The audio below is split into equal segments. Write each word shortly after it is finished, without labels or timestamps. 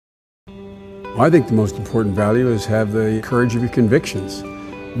I think the most important value is have the courage of your convictions.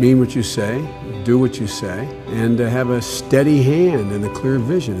 Mean what you say, do what you say, and have a steady hand and a clear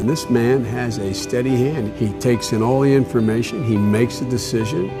vision. And this man has a steady hand. He takes in all the information, he makes a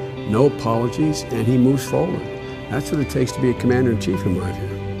decision, no apologies, and he moves forward. That's what it takes to be a commander-in-chief in my view.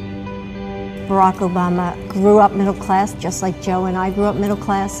 Barack Obama grew up middle class, just like Joe and I grew up middle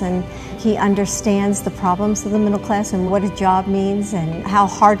class, and he understands the problems of the middle class and what a job means and how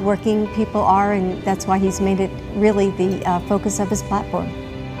hardworking people are, and that's why he's made it really the focus of his platform.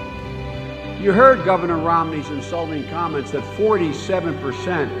 You heard Governor Romney's insulting comments that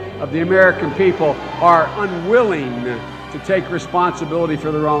 47% of the American people are unwilling to take responsibility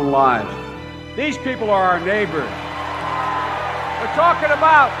for their own lives. These people are our neighbors. We're talking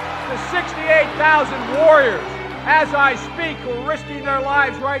about the 68,000 warriors, as I speak, who are risking their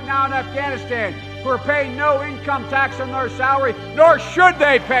lives right now in Afghanistan, who are paying no income tax on their salary, nor should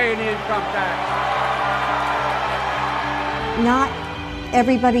they pay any income tax. Not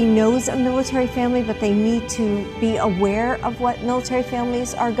everybody knows a military family, but they need to be aware of what military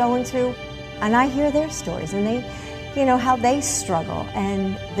families are going through. And I hear their stories, and they, you know, how they struggle.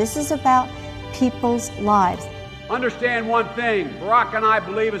 And this is about people's lives. Understand one thing, Barack and I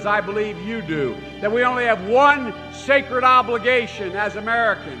believe, as I believe you do, that we only have one sacred obligation as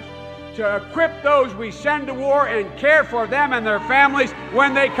Americans: to equip those we send to war and care for them and their families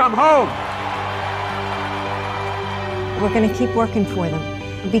when they come home. We're going to keep working for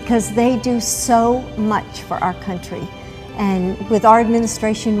them because they do so much for our country. And with our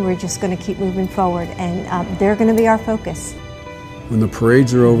administration, we're just going to keep moving forward, and they're going to be our focus. When the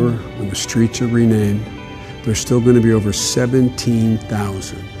parades are over, when the streets are renamed, there's still going to be over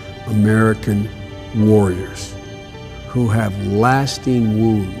 17,000 American warriors who have lasting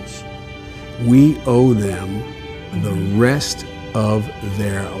wounds. We owe them the rest of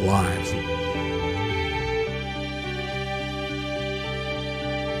their lives.